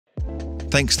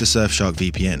Thanks to Surfshark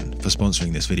VPN for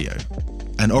sponsoring this video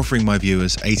and offering my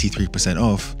viewers 83%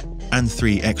 off and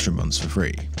 3 extra months for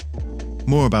free.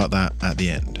 More about that at the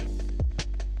end.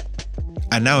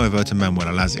 And now over to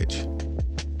Manuela Lazic,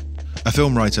 a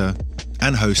film writer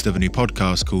and host of a new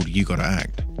podcast called You Gotta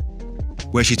Act,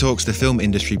 where she talks to film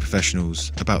industry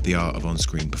professionals about the art of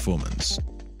on-screen performance.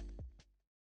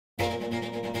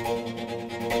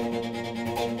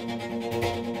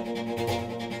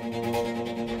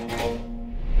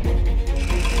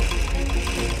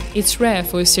 It's rare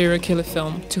for a serial killer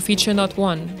film to feature not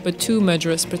one, but 2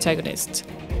 murderous protagonists.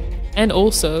 And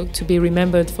also to be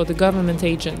remembered for the government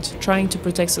agent trying to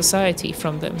protect society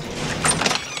from them.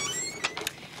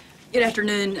 Good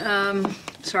afternoon.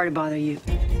 Sorry to bother you.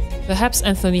 Perhaps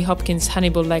Anthony Hopkins'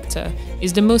 Hannibal Lecter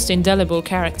is the most indelible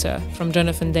character from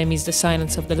Jonathan Demme's The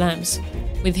Silence of the Lambs,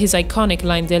 with his iconic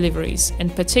line deliveries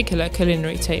and particular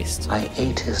culinary taste. I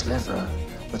ate his liver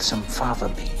with some fava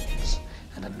beans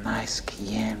and a nice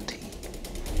Chianti.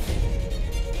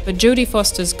 But Jodie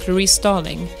Foster's Clarice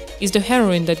Starling is the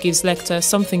heroine that gives Lecter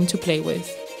something to play with.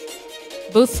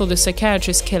 Both for the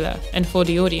psychiatrist killer and for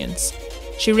the audience,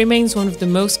 she remains one of the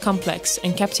most complex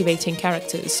and captivating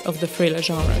characters of the thriller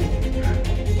genre.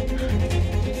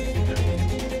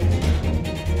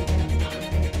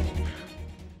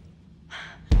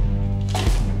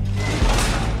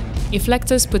 If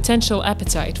Lecter's potential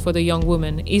appetite for the young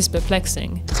woman is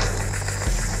perplexing,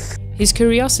 his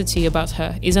curiosity about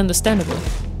her is understandable.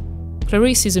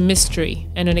 Clarice is a mystery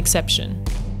and an exception.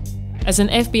 As an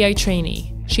FBI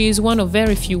trainee, she is one of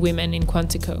very few women in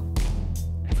Quantico.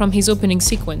 From his opening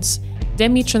sequence,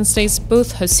 Demme translates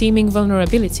both her seeming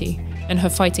vulnerability and her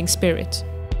fighting spirit.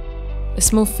 A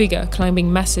small figure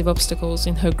climbing massive obstacles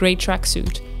in her grey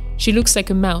tracksuit, she looks like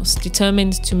a mouse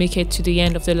determined to make it to the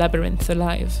end of the labyrinth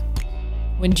alive.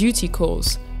 When duty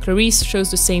calls, Clarice shows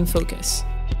the same focus.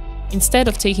 Instead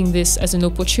of taking this as an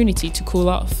opportunity to cool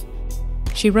off,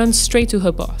 she runs straight to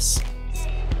her boss.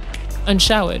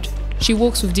 Unshowered, she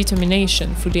walks with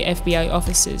determination through the FBI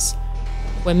offices,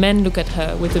 where men look at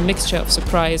her with a mixture of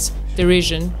surprise,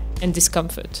 derision, and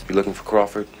discomfort. You looking for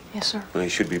Crawford? Yes, sir. Well, he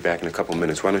should be back in a couple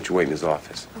minutes. Why don't you wait in his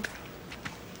office? Okay.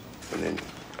 And then,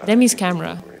 Demme's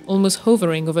camera, almost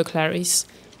hovering over Clarice,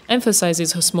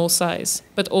 emphasizes her small size,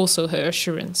 but also her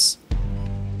assurance.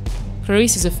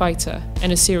 Clarice is a fighter,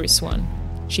 and a serious one.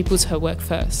 She puts her work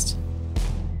first.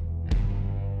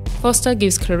 Foster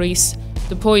gives Clarice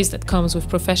the poise that comes with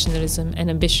professionalism and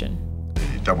ambition.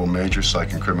 A double major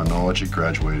psych and criminology,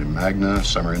 graduated Magna,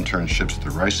 summer internships at the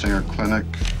Reisinger Clinic.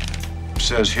 It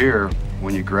says here,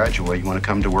 when you graduate, you want to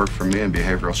come to work for me in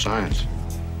behavioral science.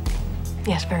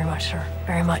 Yes, very much, sir.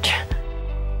 Very much.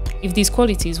 If these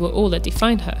qualities were all that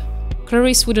defined her,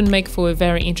 Clarice wouldn't make for a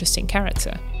very interesting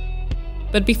character.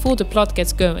 But before the plot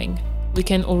gets going, we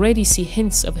can already see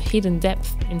hints of a hidden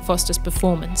depth in Foster's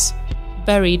performance,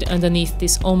 buried underneath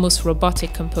this almost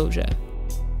robotic composure.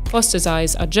 Foster's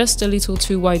eyes are just a little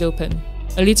too wide open,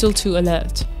 a little too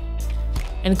alert.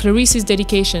 And Clarice's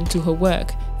dedication to her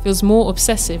work feels more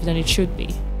obsessive than it should be,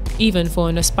 even for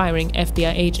an aspiring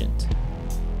FBI agent.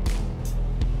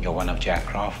 You're one of Jack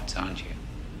Crawford's, aren't you?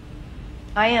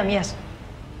 I am, yes.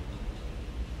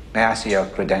 May I see your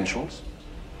credentials?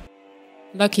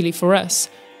 Luckily for us,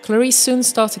 Clarice soon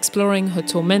starts exploring her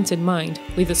tormented mind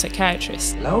with a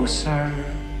psychiatrist. Hello, sir.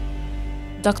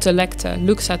 Dr. Lecter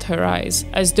looks at her eyes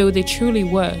as though they truly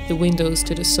were the windows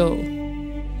to the soul.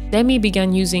 Demme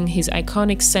began using his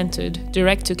iconic centered,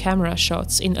 direct-to-camera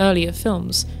shots in earlier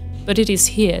films, but it is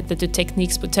here that the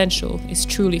technique's potential is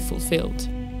truly fulfilled.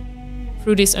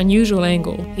 Through this unusual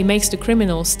angle, he makes the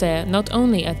criminal stare not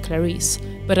only at Clarice,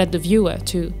 but at the viewer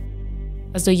too.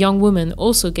 As the young woman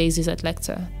also gazes at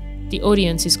Lecter, the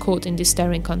audience is caught in this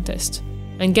staring contest,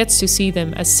 and gets to see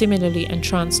them as similarly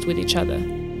entranced with each other.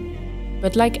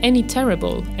 But like any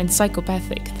terrible and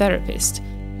psychopathic therapist,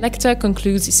 Lecter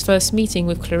concludes his first meeting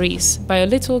with Clarice by a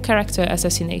little character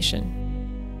assassination.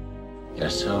 You're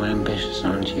so ambitious,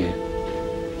 aren't you?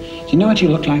 Do you know what you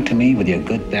look like to me with your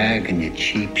good bag and your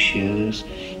cheap shoes?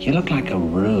 You look like a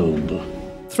rube.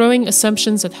 Throwing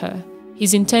assumptions at her,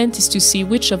 his intent is to see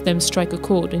which of them strike a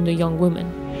chord in the young woman.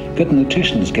 Good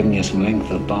nutrition has given you some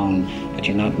length of bone, but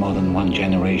you're not more than one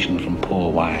generation from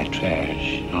poor white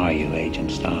trash, are you, Agent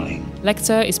Starling?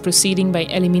 Lecter is proceeding by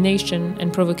elimination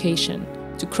and provocation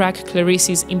to crack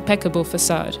Clarice's impeccable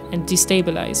facade and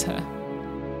destabilize her.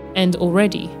 And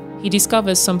already, he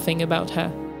discovers something about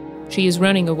her. She is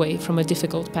running away from a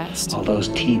difficult past. All those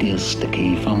tedious,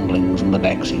 sticky fumblings in the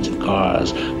backseats of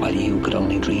cars, while you could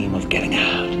only dream of getting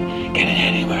out, getting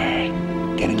anywhere,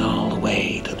 getting all the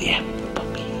way to the apple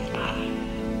puppy eye.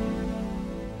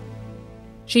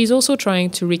 She is also trying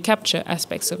to recapture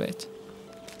aspects of it.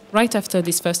 Right after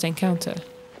this first encounter,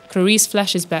 Clarice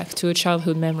flashes back to a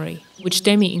childhood memory, which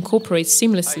Demme incorporates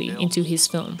seamlessly into his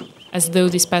film, as though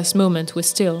this past moment was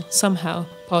still, somehow,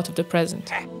 part of the present.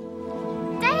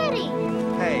 Daddy!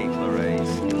 Hey, Clarice.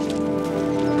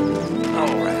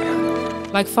 All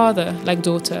right. Like father, like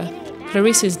daughter,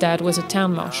 Clarice's dad was a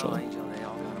town marshal.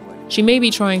 She may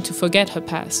be trying to forget her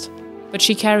past, but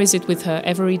she carries it with her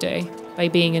every day by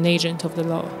being an agent of the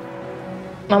law.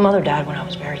 My mother died when I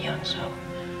was very young, so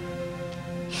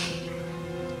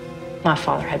my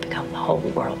father had become the whole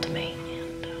world to me.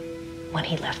 And when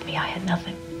he left me, I had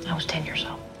nothing. I was 10 years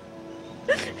old.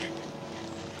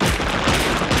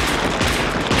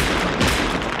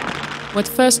 What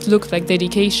first looked like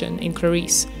dedication in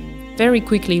Clarice very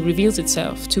quickly reveals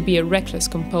itself to be a reckless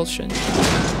compulsion,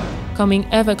 coming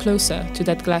ever closer to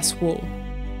that glass wall.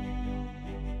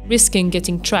 Risking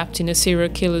getting trapped in a serial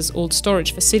killer's old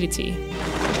storage facility,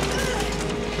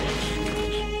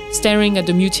 staring at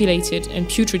the mutilated and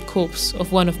putrid corpse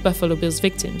of one of Buffalo Bill's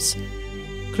victims,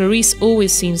 Clarice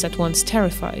always seems at once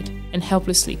terrified and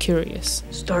helplessly curious.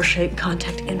 Star-shaped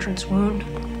contact entrance wound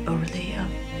over the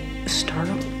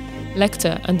sternum.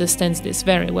 Lecter understands this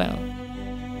very well.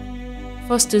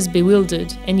 Foster's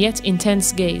bewildered and yet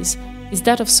intense gaze is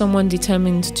that of someone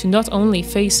determined to not only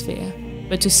face fear,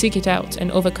 but to seek it out and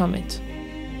overcome it.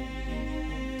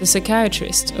 The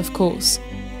psychiatrist, of course,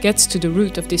 gets to the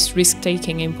root of this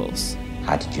risk-taking impulse.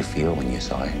 How did you feel when you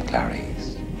saw him,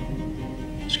 Clarice?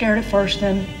 Scared at first,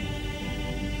 then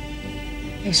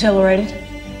exhilarated.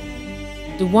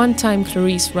 The one time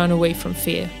Clarice ran away from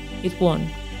fear, it won.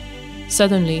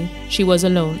 Suddenly, she was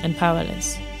alone and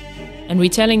powerless. And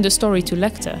retelling the story to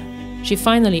Lecter, she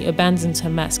finally abandons her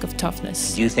mask of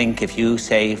toughness. You think if you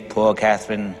save poor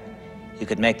Catherine, you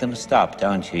could make them stop,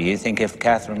 don't you? You think if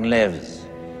Catherine lives,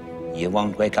 you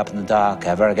won't wake up in the dark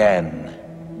ever again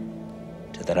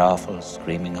to that awful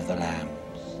screaming of the lambs.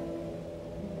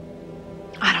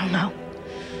 I don't know.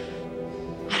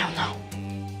 I don't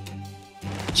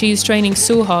know. She is training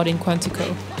so hard in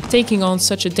Quantico, taking on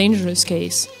such a dangerous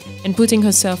case, and putting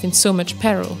herself in so much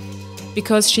peril,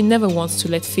 because she never wants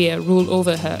to let fear rule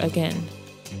over her again,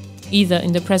 either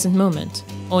in the present moment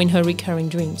or in her recurring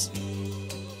dreams.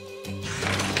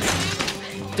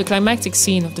 The climactic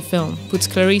scene of the film puts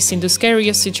Clarice in the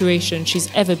scariest situation she's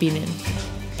ever been in,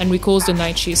 and recalls the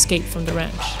night she escaped from the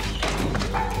ranch.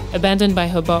 Abandoned by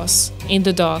her boss, in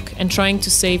the dark, and trying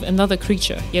to save another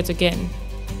creature yet again.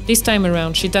 This time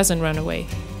around, she doesn't run away,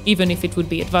 even if it would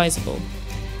be advisable.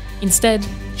 Instead,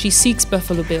 she seeks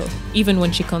Buffalo Bill, even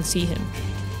when she can't see him.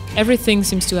 Everything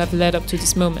seems to have led up to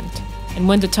this moment, and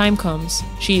when the time comes,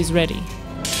 she is ready.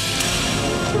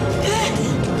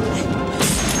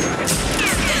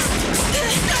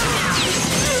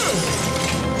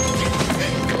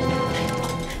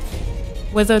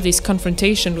 Whether this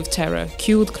confrontation with terror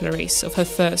cured Clarice of her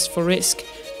thirst for risk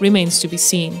remains to be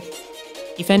seen.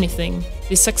 If anything,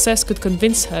 this success could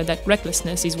convince her that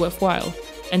recklessness is worthwhile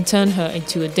and turn her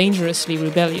into a dangerously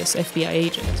rebellious FBI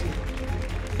agent.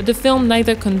 But the film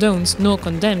neither condones nor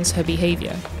condemns her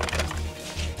behavior.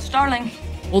 Starling.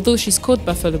 Although she's caught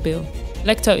Buffalo Bill,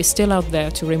 Lecter is still out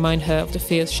there to remind her of the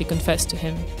fears she confessed to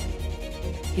him.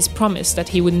 His promise that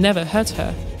he would never hurt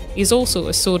her is also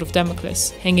a sword of Damocles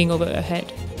hanging over her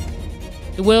head.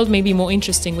 The world may be more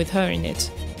interesting with her in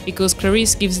it, because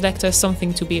Clarice gives Lecter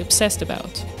something to be obsessed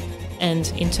about,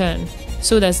 and, in turn,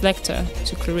 so does Lecter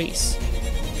to Clarice.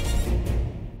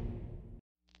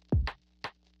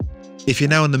 If you're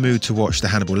now in the mood to watch the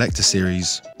Hannibal Lecter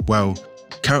series, well,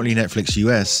 currently Netflix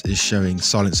US is showing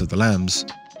Silence of the Lambs,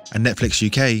 and Netflix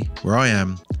UK, where I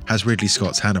am, has Ridley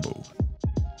Scott's Hannibal.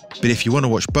 But if you want to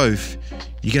watch both,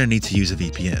 you're going to need to use a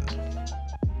VPN.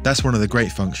 That's one of the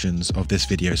great functions of this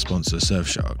video sponsor,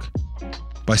 Surfshark.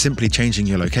 By simply changing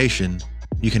your location,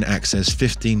 you can access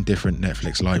 15 different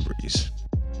Netflix libraries.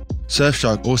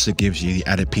 Surfshark also gives you the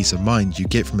added peace of mind you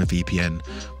get from a VPN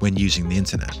when using the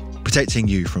internet, protecting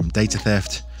you from data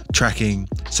theft, tracking,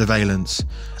 surveillance,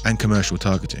 and commercial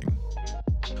targeting.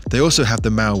 They also have the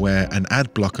malware and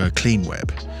ad blocker Clean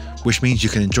Web, which means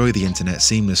you can enjoy the internet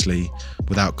seamlessly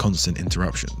without constant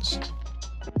interruptions.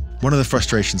 One of the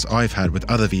frustrations I've had with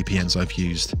other VPNs I've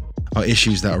used are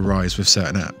issues that arise with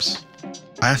certain apps.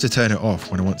 I have to turn it off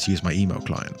when I want to use my email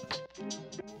client.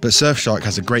 But Surfshark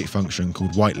has a great function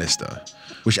called Whitelister,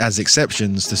 which adds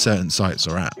exceptions to certain sites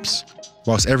or apps,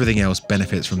 whilst everything else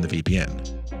benefits from the VPN.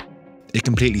 It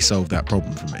completely solved that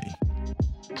problem for me.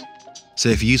 So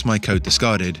if you use my code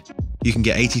DISCARDED, you can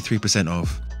get 83%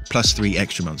 off plus 3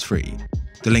 extra months free.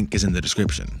 The link is in the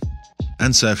description.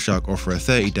 and Surfshark offer a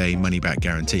 30-day money-back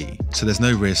guarantee, so there's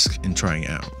no risk in trying it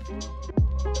out.